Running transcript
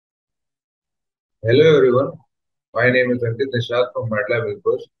Hello everyone, my name is Ankit Nishad from MATLABing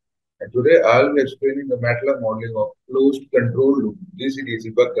and today I'll be explaining the MATLAB modeling of closed control loop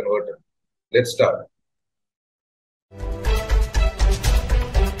DC-DC buck converter. Let's start.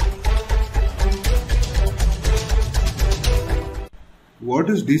 What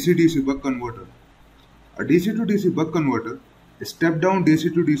is DC-DC buck converter? A DC to DC buck converter is step-down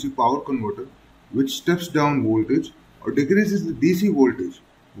DC to DC power converter which steps down voltage or decreases the DC voltage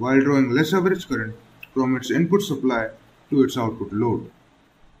while drawing less average current from its input supply to its output load.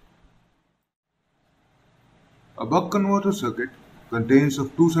 A buck converter circuit contains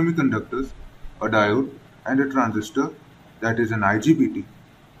of two semiconductors, a diode and a transistor, that is an IGBT,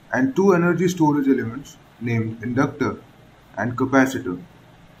 and two energy storage elements named inductor and capacitor,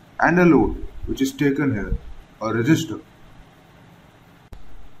 and a load which is taken here, a resistor.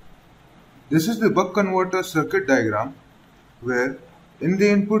 This is the buck converter circuit diagram where in the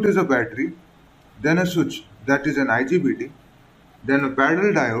input is a battery, then a switch, that is an IGBT, then a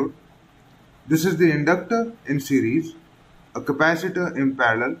parallel diode. This is the inductor in series, a capacitor in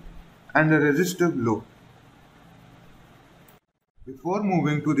parallel, and a resistive load. Before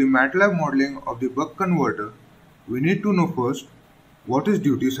moving to the MATLAB modeling of the buck converter, we need to know first what is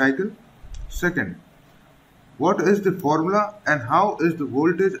duty cycle, second, what is the formula and how is the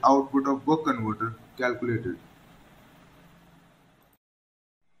voltage output of buck converter calculated.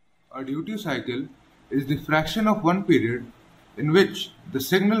 A duty cycle is the fraction of one period in which the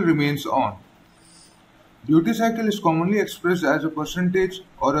signal remains on. Duty cycle is commonly expressed as a percentage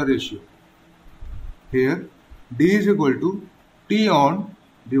or a ratio. Here, D is equal to T on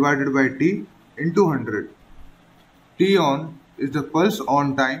divided by T into 100. T on is the pulse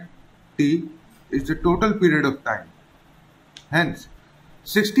on time, T is the total period of time. Hence,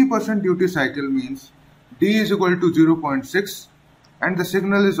 60% duty cycle means D is equal to 0.6 and the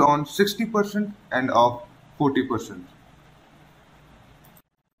signal is on 60% and off 40%.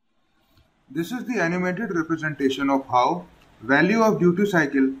 This is the animated representation of how value of duty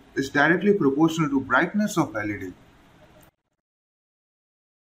cycle is directly proportional to brightness of LED.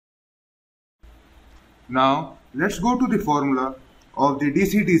 Now let's go to the formula of the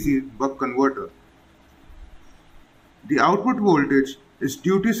DC-DC buck converter. The output voltage is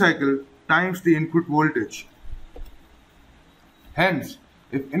duty cycle times the input voltage. Hence,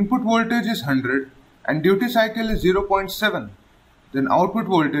 if input voltage is 100 and duty cycle is 0.7, then output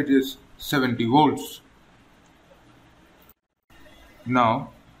voltage is 70 volts. Now,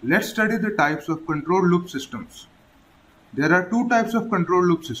 let's study the types of control loop systems. There are two types of control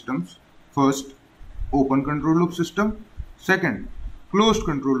loop systems. First, open control loop system. Second, closed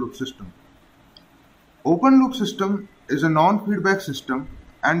control loop system. Open loop system is a non-feedback system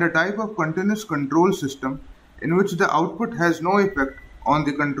and a type of continuous control system in which the output has no effect on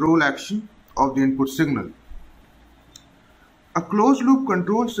the control action of the input signal. A closed loop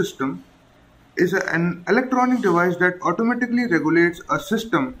control system is an electronic device that automatically regulates a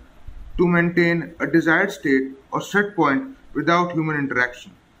system to maintain a desired state or set point without human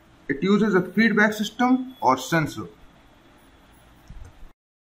interaction. It uses a feedback system or sensor.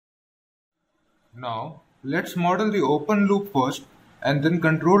 Now, let's model the open loop first and then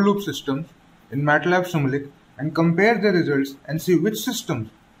control loop systems in MATLAB Simulink and compare the results and see which system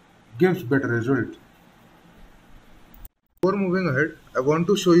gives better result. Before moving ahead, I want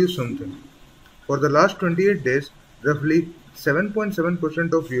to show you something. For the last 28 days, roughly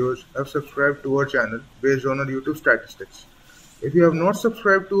 7.7% of viewers have subscribed to our channel based on our YouTube statistics. If you have not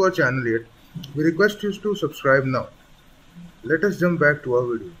subscribed to our channel yet, we request you to subscribe now. Let us jump back to our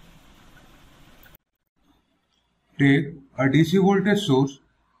video. Take a DC voltage source,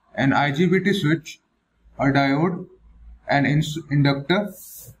 an IGBT switch, a diode, an inductor,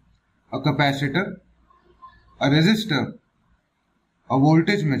 a capacitor, a resistor, a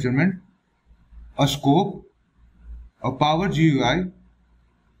voltage measurement, a scope, a power GUI,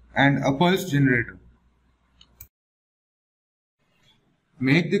 and a pulse generator.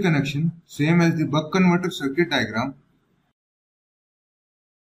 Make the connection same as the buck converter circuit diagram.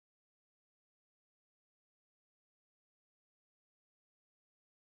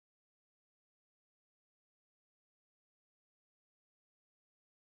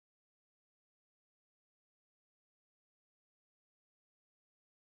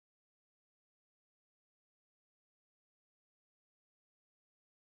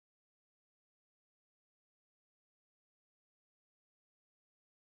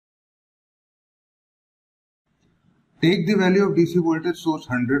 Take the value of DC voltage source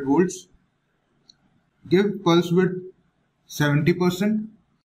 100 volts, give pulse width 70%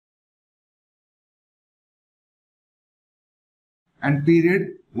 and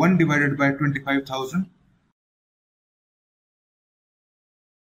period 1 divided by 25,000.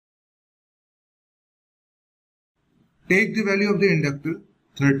 Take the value of the inductor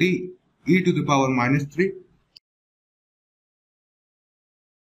 30 e to the power minus 3.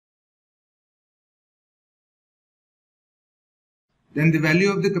 Then the value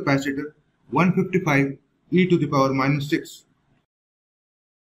of the capacitor 155 e to the power minus 6.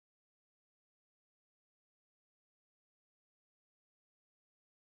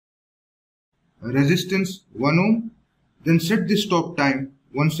 Resistance 1 ohm. Then set the stop time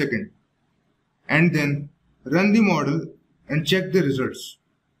 1 second. And then run the model and check the results.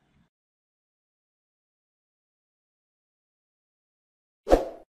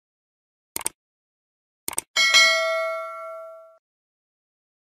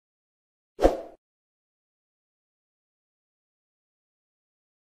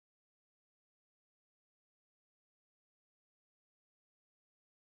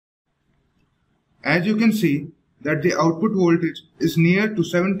 As you can see that the output voltage is near to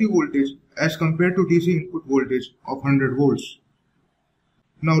 70 voltage as compared to DC input voltage of 100 volts.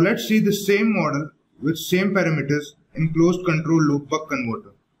 Now let's see the same model with same parameters in closed control loop buck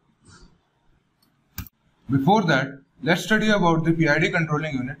converter. Before that, let's study about the PID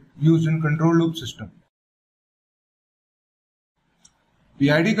controlling unit used in control loop system.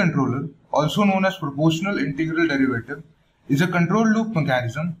 PID controller, also known as proportional integral derivative, is a control loop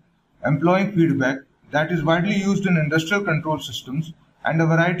mechanism employing feedback that is widely used in industrial control systems and a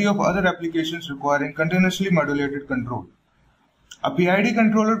variety of other applications requiring continuously modulated control. A PID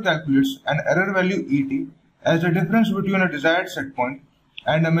controller calculates an error value ET as the difference between a desired set point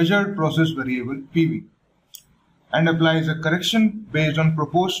and a measured process variable PV, and applies a correction based on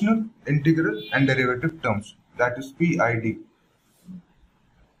proportional, integral and derivative terms, that is PID.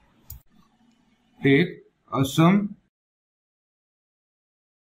 Take a sum,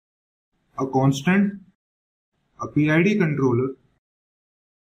 a constant, a PID controller,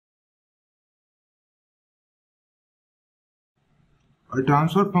 a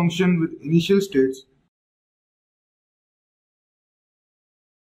transfer function with initial states,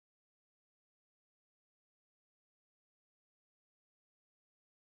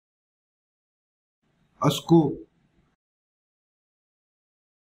 a scope,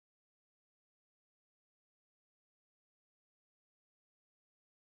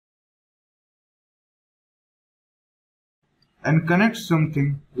 and connect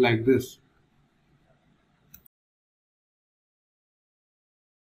something like this.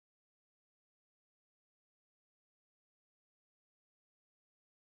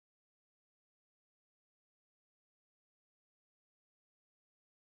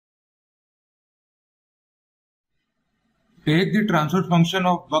 Take the transfer function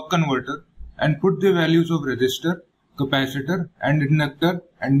of buck converter and put the values of resistor, capacitor and inductor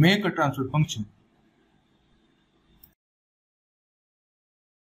and make a transfer function.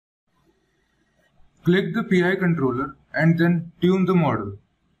 Click the PI controller and then tune the model.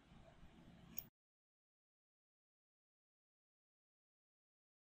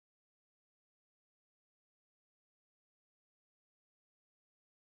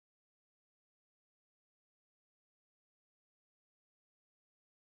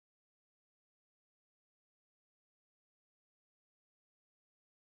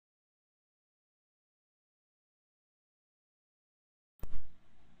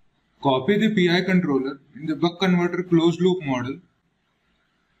 Copy the PI controller in the buck converter closed loop model.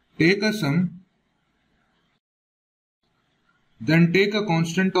 Take a sum, then take a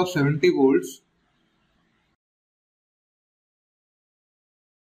constant of 70 volts,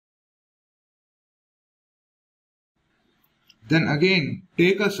 then again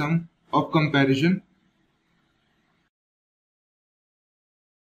take a sum of comparison,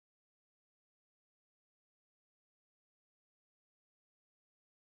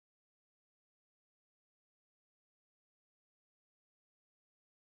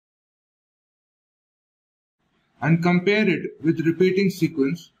 and compare it with repeating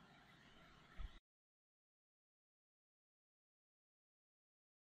sequence.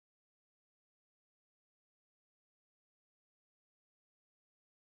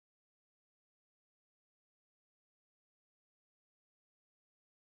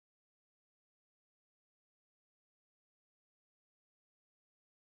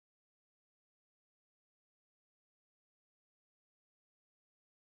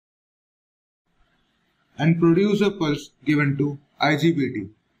 And produce a pulse given to IGBT.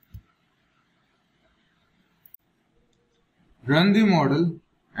 Run the model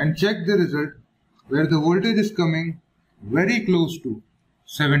and check the result where the voltage is coming very close to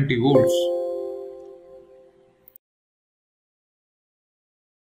 70 volts.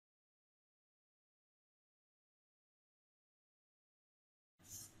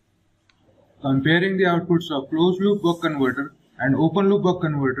 Comparing the outputs of closed loop buck converter and open loop buck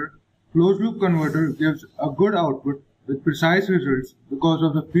converter, closed loop converter gives a good output with precise results because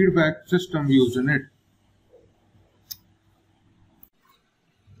of the feedback system used in it.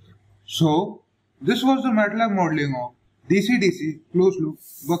 So, this was the MATLAB modeling of DC-DC closed loop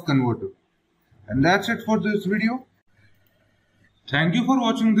buck converter. And that's it for this video. Thank you for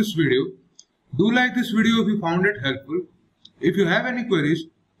watching this video. Do like this video if you found it helpful. If you have any queries,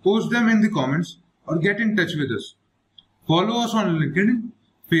 post them in the comments or get in touch with us. Follow us on LinkedIn,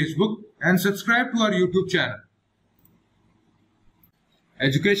 Facebook and subscribe to our YouTube channel.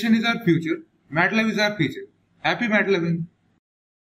 Education is our future. MATLAB is our future. Happy MATLABing!